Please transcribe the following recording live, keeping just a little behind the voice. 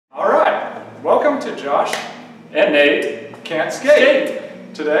to Josh and Nate Can't Skate.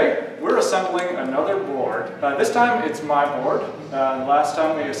 Today we're assembling another board. This time it's my board. Last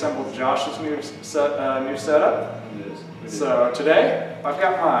time we assembled Josh's new setup. So today I've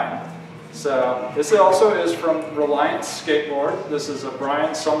got mine. So this also is from Reliance Skateboard. This is a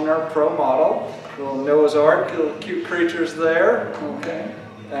Brian Sumner Pro model. Little Noah's Ark, little cute creatures there. Okay.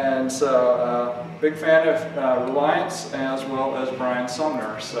 And so big fan of Reliance as well as Brian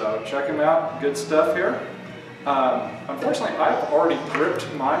Sumner. So check him out. Good stuff here. Unfortunately, I've already gripped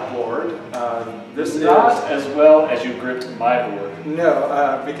my board. This not is as well as you gripped my board.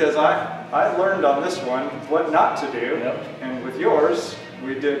 No, because I learned on this one what not to do, and with yours,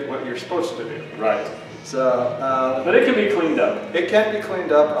 we did what you're supposed to do. Right. So, but it can be cleaned up. It can be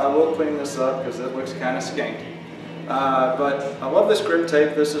cleaned up. I will clean this up because it looks kind of skanky. But I love this grip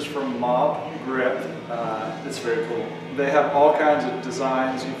tape. This is from Mob Grip. It's very cool. They have all kinds of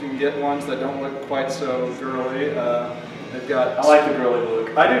designs. You can get ones that don't look quite so girly. They've got. I like the girly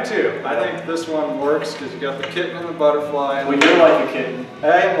look. I do too. I think this one works because you got the kitten and the butterfly. We do like a kitten.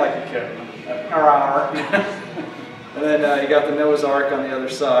 I am like a kitten. And then you got the Noah's Ark on the other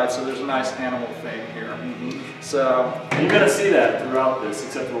side, so there's a nice animal theme here. So you're going to see that throughout this,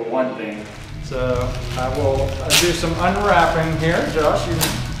 except for one thing. So I will do some unwrapping here. Josh, you can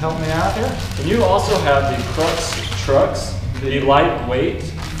help me out here. And you also have the Krux Trucks, the lightweight,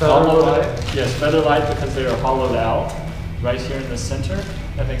 feather light because they are hollowed out right here in the center.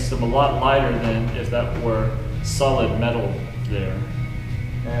 That makes them a lot lighter than if that were solid metal there.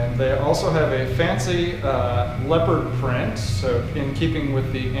 And they also have a fancy leopard print, so in keeping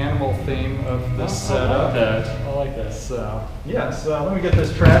with the animal theme of this setup. I like that. So, yes, let me get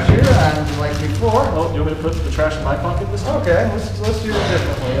this trash here, and like before. Oh, you want me to put the trash in my pocket this time? Okay, let's do it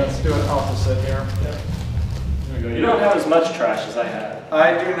differently. Let's do it opposite here. Yeah. There we go. You don't have as much trash as I have.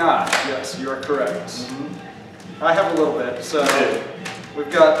 I do not. Yes, you are correct. I have a little bit. So we've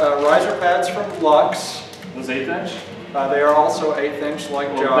got riser pads from Lux. Those 1/8 inch? They are also 1/8 inch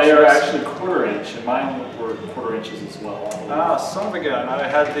like Josh's. They are actually 1/4 inch, and mine were 1/4 inches as well. Ah, son of a gun. I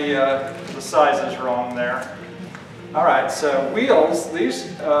had the sizes wrong there. All right, so wheels.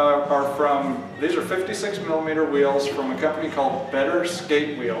 These are 56mm wheels from a company called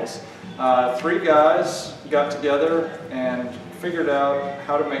Sk8 Wheels. 3 guys got together and figured out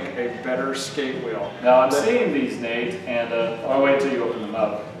how to make a better skate wheel. Now I'm seeing these, Nate, and I'll wait till you open them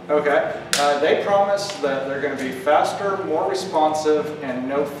up. Okay. They promise that they're going to be faster, more responsive, and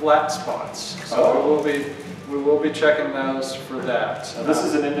no flat spots. So we will be checking those for that. Now, this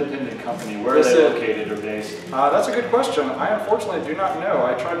is an independent company. Where are they located or based? That's a good question. I unfortunately do not know.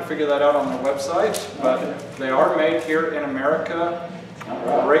 I tried to figure that out on their website, but they are made here in America.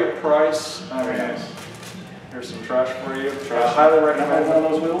 Great price. I mean, here's some trash for you. Highly recommend one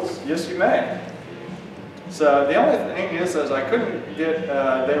of those wheels. Yes, you may. So the only thing is I couldn't get,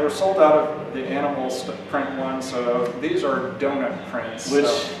 they were sold out of the animal print one, so these are donut prints. Which,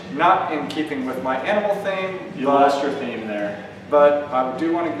 so not in keeping with my animal theme. You lost your theme there. But I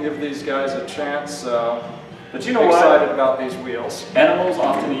do want to give these guys a chance, but you know excited about these wheels. Animals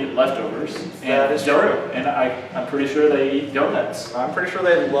often eat leftovers. That is true. And I'm pretty sure they eat donuts. I'm pretty sure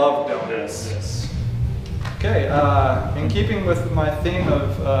they love donuts. Yes. Okay, in keeping with my theme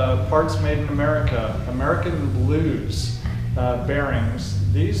of parts made in America, American Blues bearings.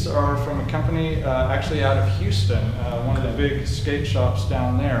 These are from a company actually out of Houston, one of the big skate shops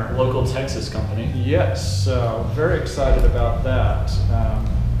down there. Local Texas company. Yes, so very excited about that.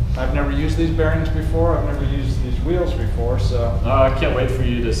 I've never used these bearings before. I've never used these wheels before, so. I can't wait for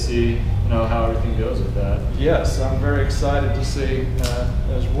you to see, how everything goes with that. Yes, I'm very excited to see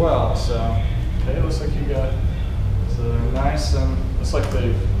as well. So. Okay, it looks like you got. So they're nice and. Looks like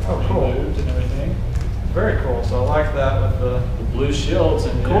they've moved and everything. Very cool. So I like that with the blue shields.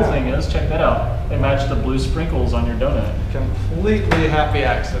 And the cool thing is, check that out. They match the blue sprinkles on your donut. Completely happy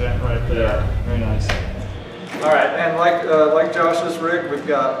accident right there. Yeah, very nice. All right, and like Josh's rig, we've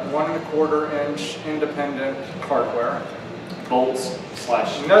got 1 1/4 inch independent hardware. Bolts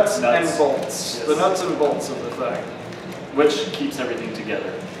 / nuts and bolts. Yes. The nuts and bolts of the thing. Which keeps everything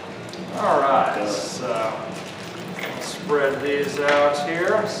together. All right, so I'll spread these out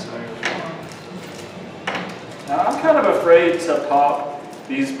here. So now I'm kind of afraid to pop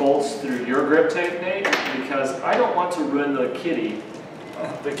these bolts through your grip tape, Nate, because I don't want to ruin the kitty.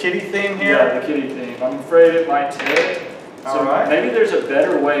 The kitty theme here? Yeah, the kitty theme. I'm afraid it might tear it. So maybe there's a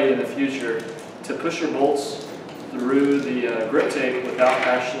better way in the future to push your bolts through the grip tape without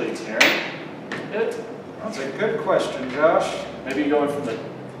actually tearing it. That's a good question, Josh. Maybe going from the...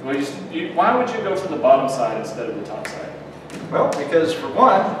 why would you go from the bottom side instead of the top side? Well, because for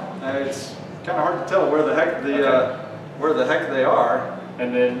one, kind of hard to tell where the heck they are.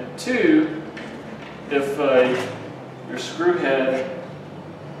 And then 2, if your screw head,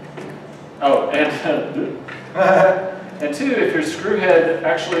 and 2, if your screw head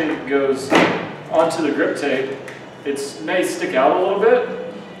actually goes onto the grip tape, it may stick out a little bit,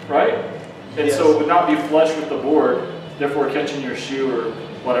 right? And yes. So it would not be flush with the board, therefore catching your shoe or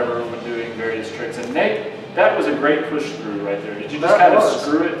whatever when doing various tricks. And Nate, that was a great push through right there. Did you just kind of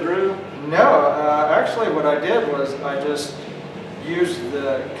screw it through? No, actually what I did was I just used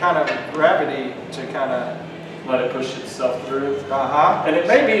the kind of gravity to kind of let it push itself through. And it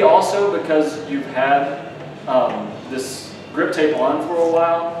may be also because you've had this grip tape on for a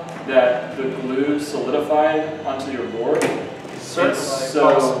while that the glue solidified onto your board. Certainly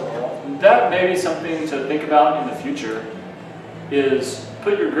so possible. That may be something to think about in the future, is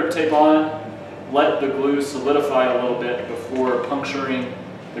put your grip tape on, let the glue solidify a little bit before puncturing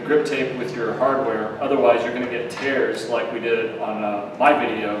the grip tape with your hardware. Otherwise you're going to get tears like we did on my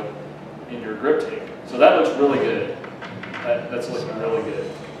video in your grip tape. So that looks really good. That's looking really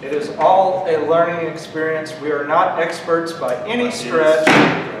good. It is all a learning experience. We are not experts by any stretch.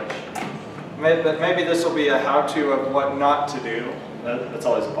 But maybe this will be a how-to of what not to do. That's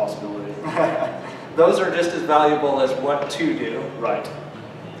always a possibility. Those are just as valuable as what to do. Right.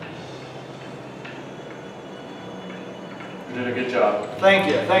 You did a good job. Thank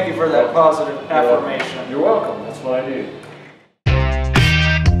you. Thank you for that positive affirmation. You're welcome. That's what I do.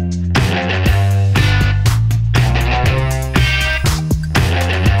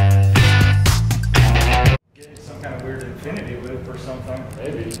 Infinity loop or something.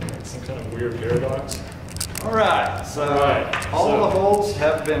 Maybe. Some kind of weird paradox. Alright, so all the holes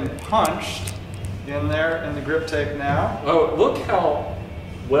have been punched in there in the grip tape now. Oh, look how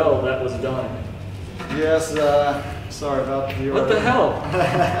well that was done. Yes, sorry about the order. What the hell?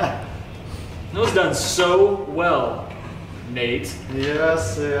 That was done so well, Nate.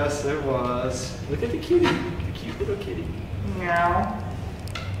 Yes, yes, it was. Look at the kitty. The cute little kitty. Meow.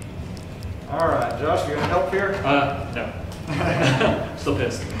 All right, Josh, you gonna help here? No. Still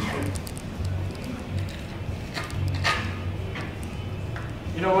pissed.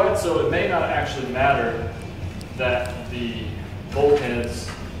 You know what? So it may not actually matter that the bolt heads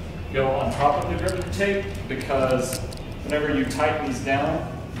go on top of the grip tape, because whenever you tighten these down,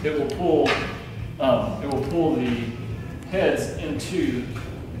 it will pull the heads into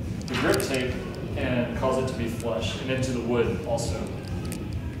the grip tape and cause it to be flush, and into the wood also.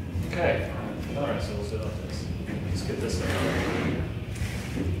 Okay. Alright, so we'll do it like this. Let's get this done.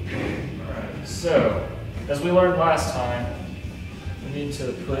 Alright, so as we learned last time, we need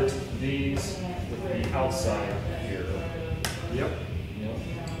to put these with the outside here. Yep.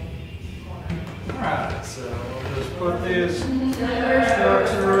 Alright, so we'll just put these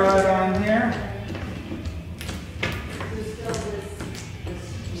structure